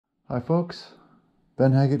Hi folks,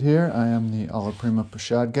 Ben Haggett here. I am the Alla Prima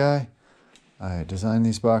Pochade guy. I design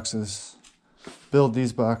these boxes, build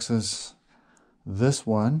these boxes. This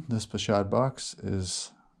Pochade box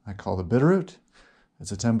is, I call the Bitterroot.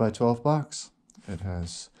 It's a 10 by 12 box. It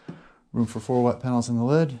has room for 4 wet panels in the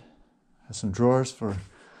lid, has some drawers for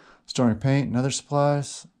storing paint and other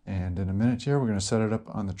supplies, and in a minute here we're going to set it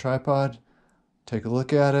up on the tripod, take a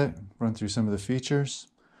look at it, run through some of the features.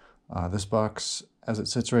 This box, as it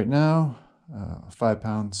sits right now, 5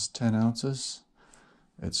 pounds 10 ounces.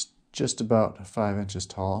 It's just about 5 inches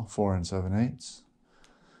tall, 4 7/8.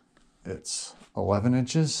 It's 11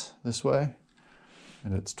 inches this way,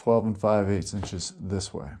 and it's 12 5/8 inches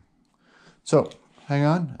this way. So hang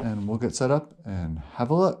on and we'll get set up and have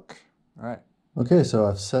a look. All right. Okay, so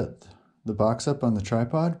I've set the box up on the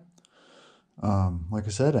tripod. Like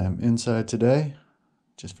I said, I'm inside today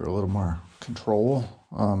just for a little more control,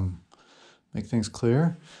 make things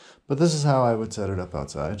clear. But this is how I would set it up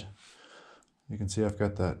outside. You can see I've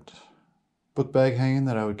got that book bag hanging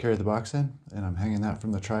that I would carry the box in, and I'm hanging that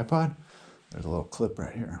from the tripod. There's a little clip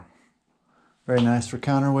right here. Very nice for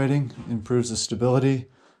counterweighting, improves the stability.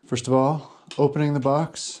 First of all, opening the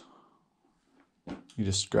box, you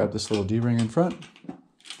just grab this little D-ring in front,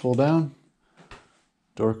 pull down,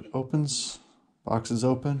 door opens, box is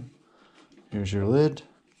open. Here's your lid.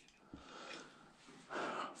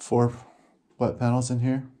 4 wet panels in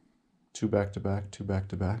here, 2 back to back, 2 back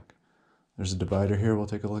to back. There's a divider here we'll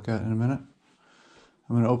take a look at in a minute.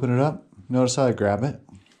 I'm going to open it up. Notice how I grab it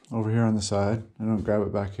over here on the side. I don't grab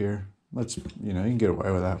it back here. You can get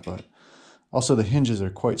away with that, but also the hinges are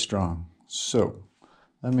quite strong. So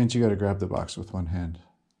that means you got to grab the box with one hand.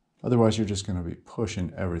 Otherwise you're just going to be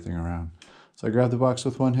pushing everything around. So I grab the box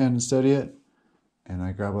with one hand and steady it, and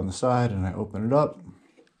I grab on the side and I open it up.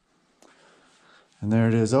 And there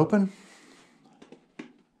it is, open.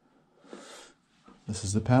 This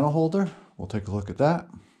is the panel holder. We'll take a look at that.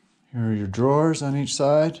 Here are your drawers on each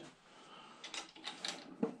side.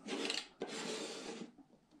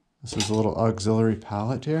 This is a little auxiliary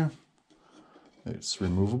pallet here. It's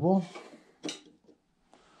removable.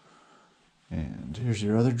 And here's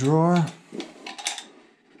your other drawer.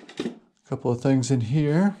 A couple of things in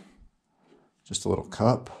here. Just a little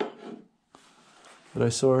cup that I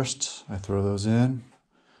sourced. I throw those in.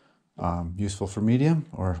 Useful for medium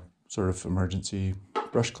or sort of emergency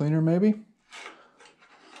brush cleaner maybe.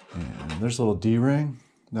 And there's a little D-ring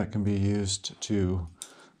that can be used to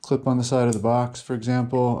clip on the side of the box, for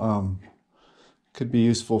example. Could be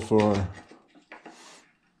useful for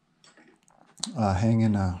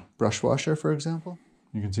hanging a brush washer, for example.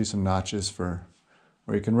 You can see some notches for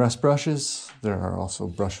where you can rest brushes. There are also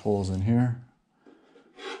brush holes in here.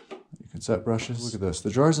 You can set brushes. Look at this. The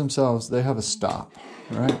drawers themselves, they have a stop,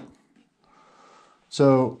 right?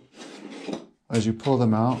 So as you pull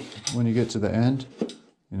them out, when you get to the end,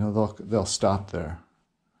 they'll stop there.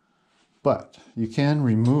 But you can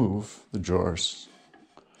remove the drawers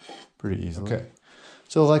pretty easily. Okay.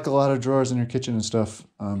 So like a lot of drawers in your kitchen and stuff,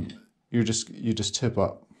 you just tip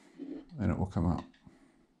up and it will come out.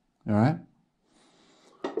 All right?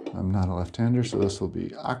 I'm not a left-hander, so this will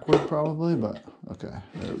be awkward probably, but okay,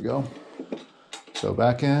 there we go. So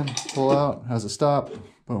back in, pull out, has a stop,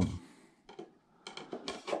 boom.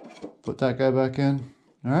 Put that guy back in,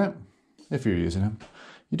 all right? If you're using him.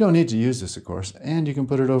 You don't need to use this, of course, and you can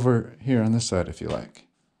put it over here on this side if you like.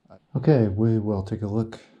 Okay, we will take a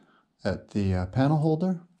look at the panel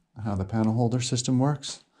holder, how the panel holder system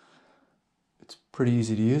works. It's pretty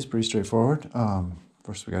easy to use, pretty straightforward.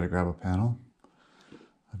 First we got to grab a panel.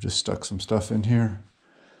 I've just stuck some stuff in here.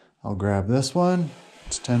 I'll grab this one.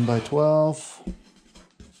 It's 10 by 12.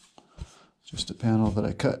 Just a panel that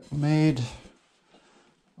I cut and made.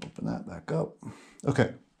 Open that back up.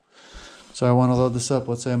 Okay, so I want to load this up.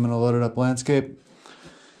 Let's say I'm going to load it up landscape.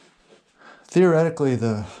 Theoretically,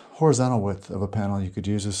 the horizontal width of a panel you could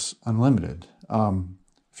use is unlimited.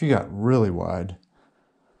 If you got really wide,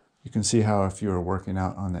 you can see how if you were working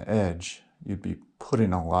out on the edge, you'd be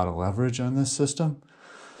putting a lot of leverage on this system.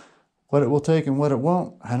 What it will take and what it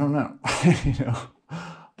won't, I don't know.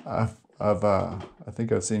 I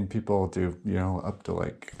think I've seen people do, up to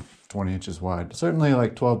like 20 inches wide. Certainly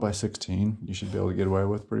like 12 by 16, you should be able to get away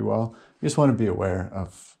with pretty well. You just want to be aware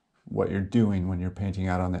of what you're doing when you're painting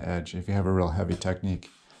out on the edge. If you have a real heavy technique,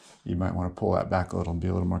 you might want to pull that back a little and be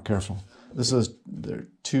a little more careful. They're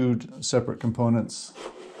 2 separate components,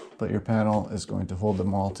 but your panel is going to hold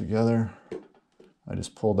them all together. I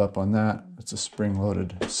just pulled up on that. It's a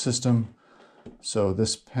spring-loaded system. So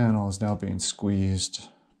this panel is now being squeezed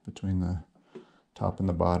between the top and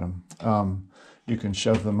the bottom. You can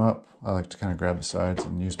shove them up. I like to kind of grab the sides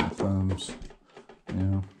and use my thumbs. You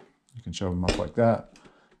know, you can shove them up like that,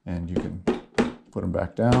 and you can put them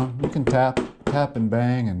back down. You can tap and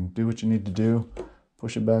bang and do what you need to do.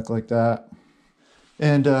 Push it back like that.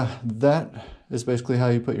 And that is basically how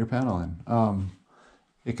you put your panel in.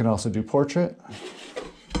 It can also do portrait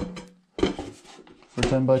for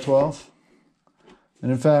 10 by 12.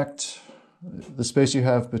 And in fact, the space you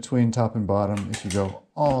have between top and bottom, if you go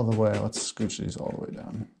all the way, let's scooch these all the way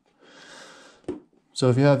down. So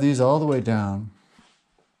if you have these all the way down,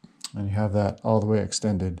 and you have that all the way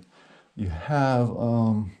extended, you have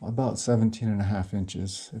about 17.5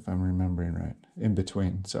 inches, if I'm remembering right, in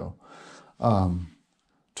between. So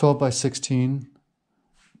 12 by 16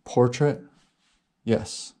 portrait,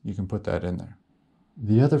 yes, you can put that in there.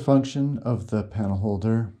 The other function of the panel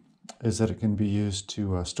holder is that it can be used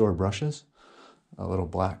to store brushes. A little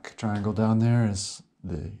black triangle down there is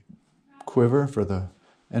the quiver for the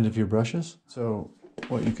end of your brushes. So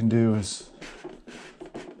what you can do is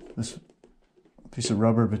this piece of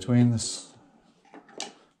rubber between this,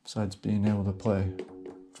 besides being able to play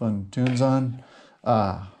fun tunes on,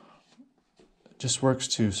 it just works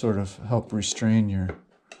to sort of help restrain your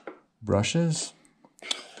brushes.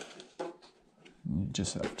 You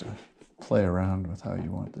just have to play around with how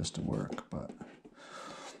you want this to work, but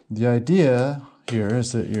the idea here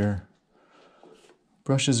is that your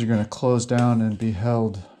brushes are going to close down and be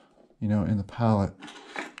held, you know, in the palette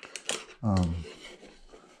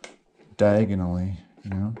diagonally, you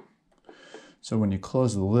know. So when you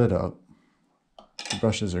close the lid up, the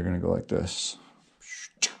brushes are going to go like this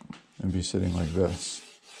and be sitting like this.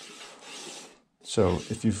 So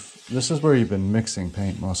if this is where you've been mixing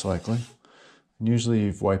paint most likely. And usually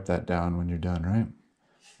you've wiped that down when you're done, right?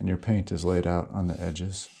 And your paint is laid out on the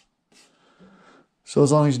edges. So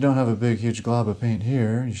as long as you don't have a big, huge glob of paint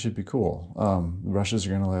here, you should be cool. The brushes are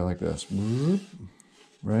going to lay like this,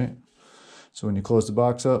 right? So when you close the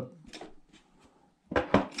box up,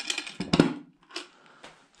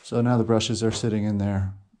 so now the brushes are sitting in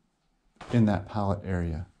there, in that palette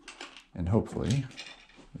area. And hopefully,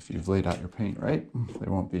 if you've laid out your paint right, they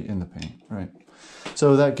won't be in the paint, right?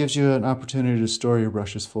 So that gives you an opportunity to store your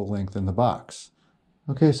brushes full length in the box.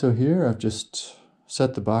 Okay, so here I've just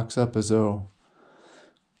set the box up as though,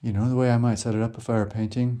 you know, the way I might set it up if I were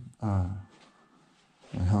painting. I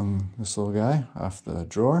hung this little guy off the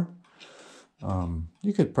drawer.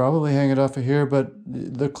 You could probably hang it off of here, but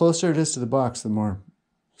the closer it is to the box, the more,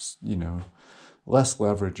 you know, less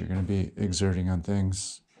leverage you're going to be exerting on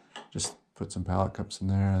things. Just put some palette cups in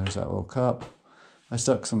there. There's that little cup. I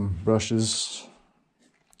stuck some brushes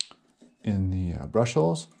in the brush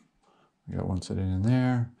holes. I got one sitting in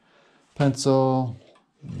there. Pencil.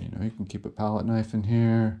 You know, you can keep a palette knife in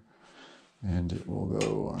here, and it will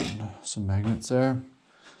go on some magnets there.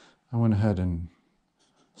 I went ahead and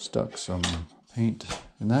stuck some paint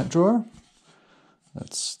in that drawer.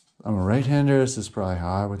 I'm a right-hander. This is probably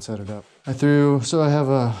how I would set it up. So I have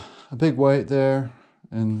a big white there,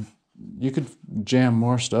 and you could jam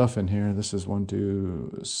more stuff in here. This is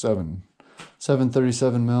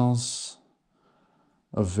 737 mils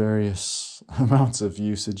of various amounts of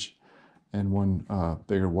usage, and one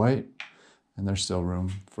bigger white, and there's still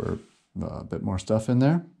room for a bit more stuff in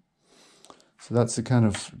there. So that's the kind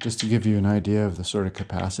of, just to give you an idea of the sort of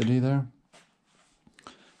capacity there.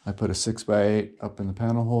 I put a 6x8 up in the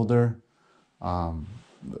panel holder.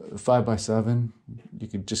 5x7, you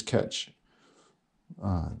could just catch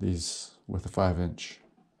these with a 5-inch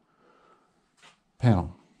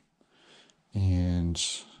panel. And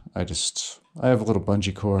I have a little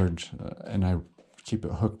bungee cord, and I keep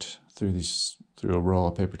it hooked through a roll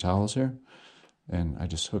of paper towels here. And I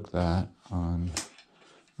just hook that on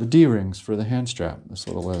the D-rings for the hand strap, this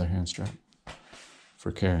little leather hand strap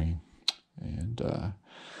for carrying. And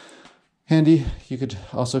handy, you could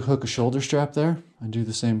also hook a shoulder strap there and do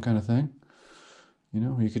the same kind of thing. You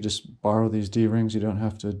know, you could just borrow these D-rings. You don't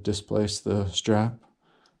have to displace the strap.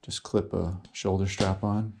 Just clip a shoulder strap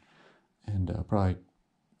on and probably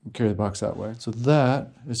carry the box that way. So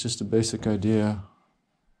that is just a basic idea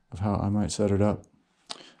of how I might set it up.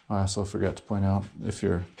 I also forgot to point out,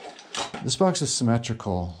 this box is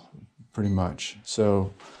symmetrical pretty much.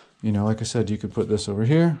 So, you know, like I said, you could put this over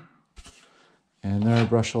here, and there are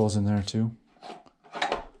brush holes in there too.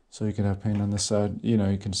 So you can have paint on this side. You know,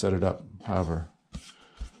 you can set it up however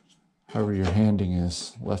your handing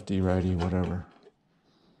is, lefty, righty, whatever.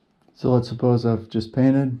 So let's suppose I've just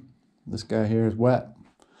painted. This guy here is wet.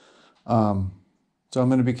 So I'm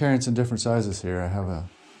going to be carrying some different sizes here. I have a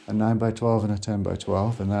 9x12 and a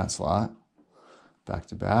 10x12 in that slot, back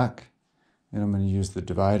to back. And I'm going to use the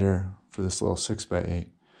divider for this little 6x8.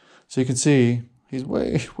 So you can see he's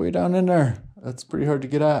way down in there. That's pretty hard to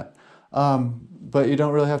get at. But you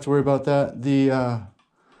don't really have to worry about that. The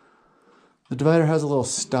divider has a little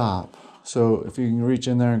stop. So if you can reach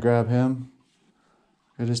in there and grab him,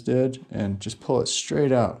 I just did, and just pull it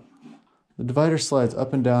straight out. The divider slides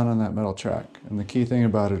up and down on that metal track. And the key thing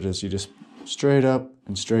about it is you just straight up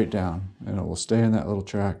and straight down, and it will stay in that little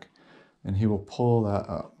track, and he will pull that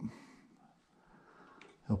up.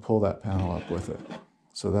 He'll pull that panel up with it.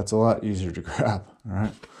 So that's a lot easier to grab, all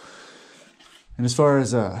right? And as far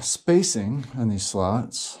as spacing on these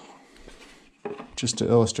slots, just to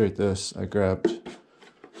illustrate this, I grabbed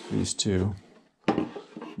these two.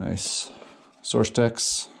 Nice Source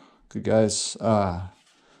Tex, good guys.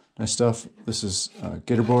 Nice stuff. This is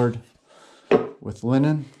gator board with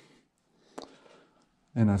linen.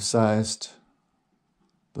 And I've sized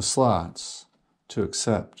the slots to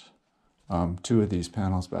accept 2 of these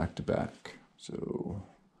panels back to back. So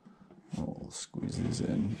we'll squeeze these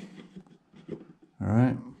in. All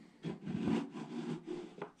right.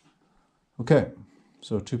 Okay,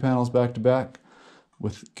 so 2 panels back to back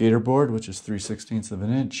with gator board, which is 3/16 of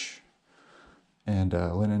an inch, and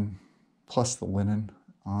linen plus the linen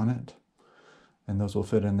on it. And those will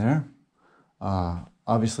fit in there.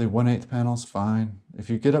 Obviously 1/8 panel's fine. If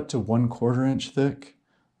you get up to 1/4 inch thick,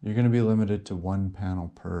 you're going to be limited to 1 panel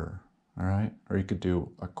per, all right? Or you could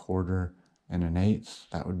do 1/4 and 1/8,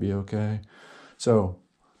 that would be okay. So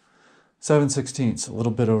 7/16, a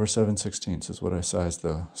little bit over 7/16 is what I sized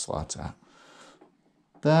the slots at.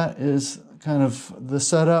 That is kind of the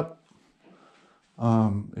setup.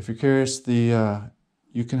 If you're curious,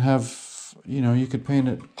 you can have, you could paint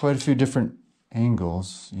it quite a few different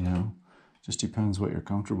angles, just depends what you're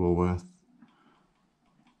comfortable with.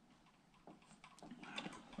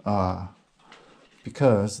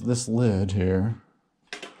 Because this lid here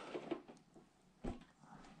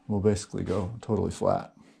will basically go totally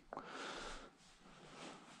flat,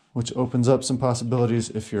 which opens up some possibilities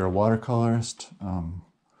if you're a watercolorist.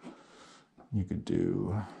 You could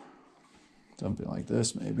do something like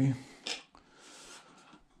this maybe.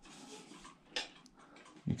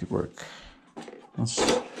 You could work.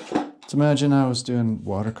 Let's imagine I was doing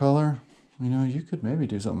watercolor. You could maybe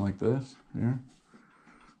do something like this here.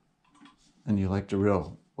 And you like the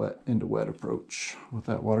real wet into wet approach with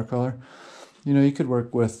that watercolor. You could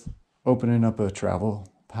work with opening up a travel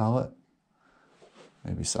palette.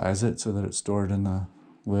 Maybe size it so that it's stored in the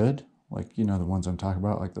lid, like the ones I'm talking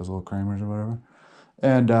about, like those little Kramers or whatever.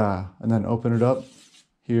 And then open it up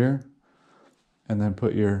here, and then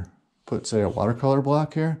put say a watercolor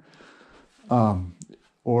block here,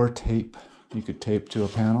 or tape. You could tape to a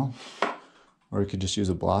panel, or you could just use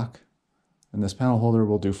a block. And this panel holder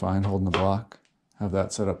will do fine holding the block. Have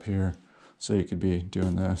that set up here, so you could be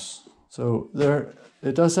doing this. So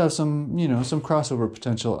it does have some, some crossover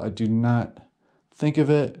potential. I do not think of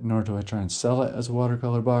it, nor do I try and sell it as a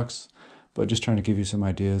watercolor box, but just trying to give you some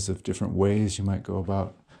ideas of different ways you might go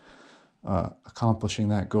about accomplishing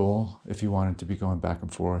that goal. If you wanted to be going back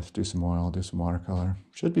and forth, do some oil, do some watercolor,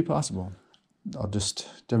 should be possible. I'll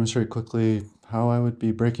just demonstrate quickly how I would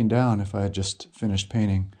be breaking down if I had just finished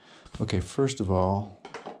painting. Okay, first of all,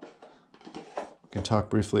 we can talk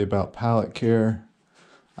briefly about palette care.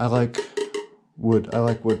 I like wood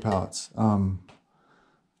palettes.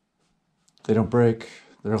 They don't break,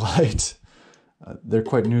 they're light, they're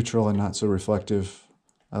quite neutral and not so reflective.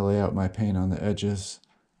 I lay out my paint on the edges,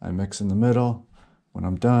 I mix in the middle. When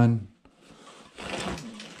I'm done,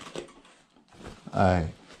 I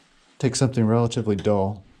take something relatively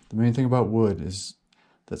dull. The main thing about wood is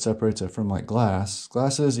that separates it from like glass.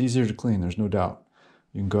 Glass is easier to clean, there's no doubt.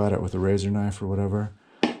 You can go at it with a razor knife or whatever.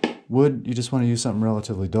 Wood, you just want to use something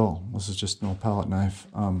relatively dull. This is just an old palette knife.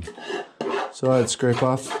 So I'd scrape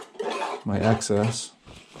off my excess,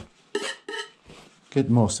 get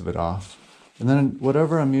most of it off, and then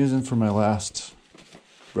whatever I'm using for my last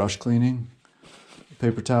brush cleaning,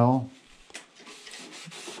 paper towel,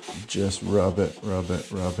 just rub it.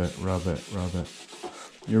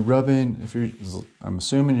 You're rubbing, I'm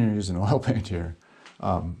assuming you're using oil paint here.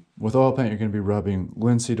 With oil paint, you're going to be rubbing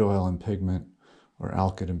linseed oil and pigment, or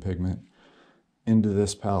alkyd and pigment, into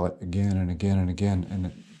this palette again and again and again,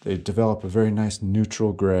 and they develop a very nice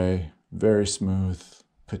neutral gray, very smooth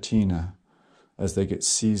patina as they get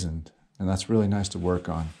seasoned, and that's really nice to work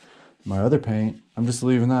on. My other paint, I'm just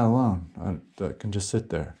leaving that alone. That can just sit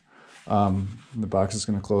there. The box is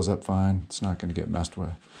going to close up fine. It's not going to get messed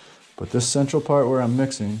with. But this central part where I'm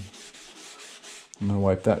mixing, I'm going to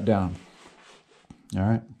wipe that down. All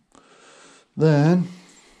right. Then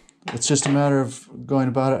it's just a matter of going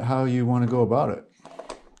about it how you want to go about it.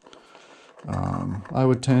 I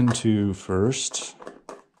would tend to first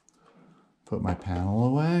put my panel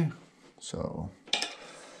away. So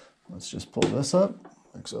let's just pull this up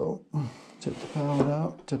like so. Tip the panel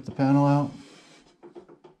out.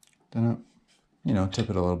 Then, tip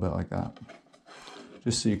it a little bit like that.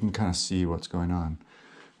 Just so you can kind of see what's going on.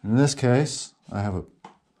 In this case, I have a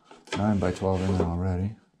 9 by 12 in there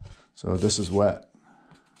already. So this is wet.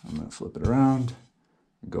 I'm going to flip it around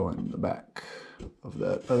and go in the back of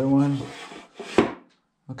that other one.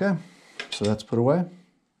 Okay, so that's put away.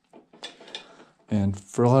 And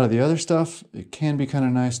for a lot of the other stuff, it can be kind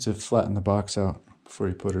of nice to flatten the box out before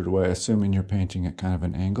you put it away, assuming you're painting at kind of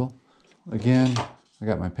an angle. Again, I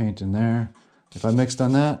got my paint in there. If I mixed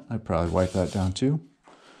on that, I'd probably wipe that down too.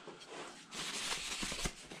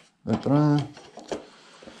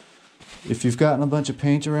 If you've gotten a bunch of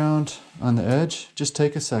paint around on the edge, just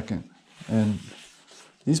take a second. And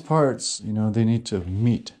these parts, they need to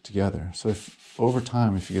meet together. So if over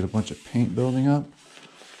time, if you get a bunch of paint building up,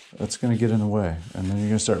 that's going to get in the way. And then you're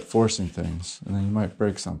going to start forcing things. And then you might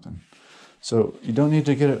break something. So you don't need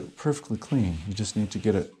to get it perfectly clean. You just need to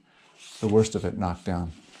get it, the worst of it, knocked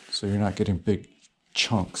down. So you're not getting big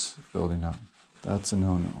chunks building up. That's a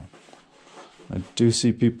no-no. I do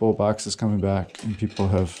see boxes coming back, and people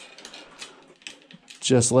have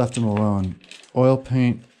just left them alone. Oil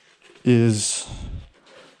paint is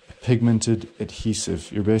a pigmented adhesive.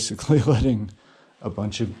 You're basically letting a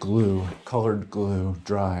bunch of glue, colored glue,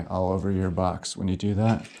 dry all over your box. When you do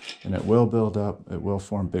that, and it will build up, it will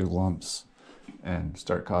form big lumps and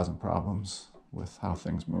start causing problems with how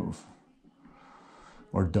things move.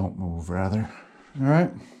 Or don't move, rather. All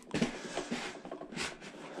right.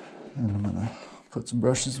 And I'm gonna put some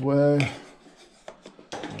brushes away.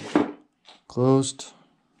 Closed.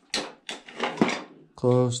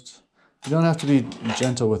 Closed. You don't have to be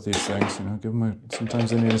gentle with these things, give them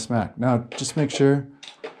sometimes they need a smack. Now, just make sure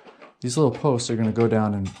these little posts are gonna go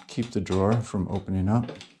down and keep the drawer from opening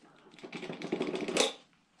up.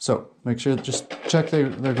 So, make sure, just check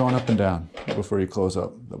they're going up and down before you close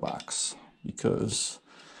up the box, because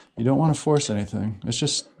you don't want to force anything. It's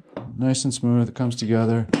just nice and smooth. It comes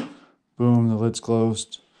together. Boom, the lid's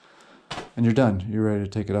closed. And you're done. You're ready to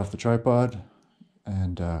take it off the tripod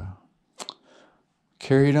and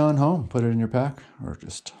carry it on home. Put it in your pack or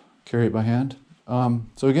just carry it by hand.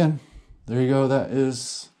 So again, there you go. That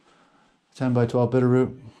is 10 by 12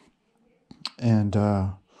 Bitterroot. And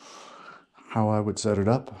how I would set it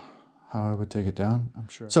up, how I would take it down, I'm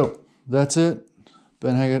sure. So that's it.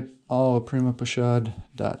 Ben Haggett,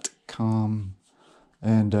 allaprimapochade.com.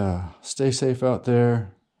 And stay safe out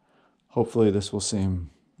there. Hopefully this will seem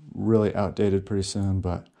really outdated pretty soon,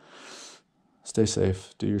 but stay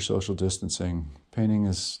safe. Do your social distancing. Painting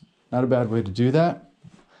is not a bad way to do that.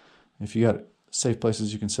 If you got safe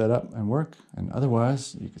places you can set up and work, and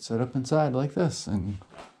otherwise you could set up inside like this and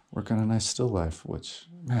work on a nice still life, which,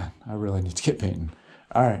 man, I really need to get painting.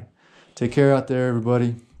 All right. Take care out there,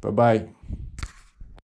 everybody. Bye-bye.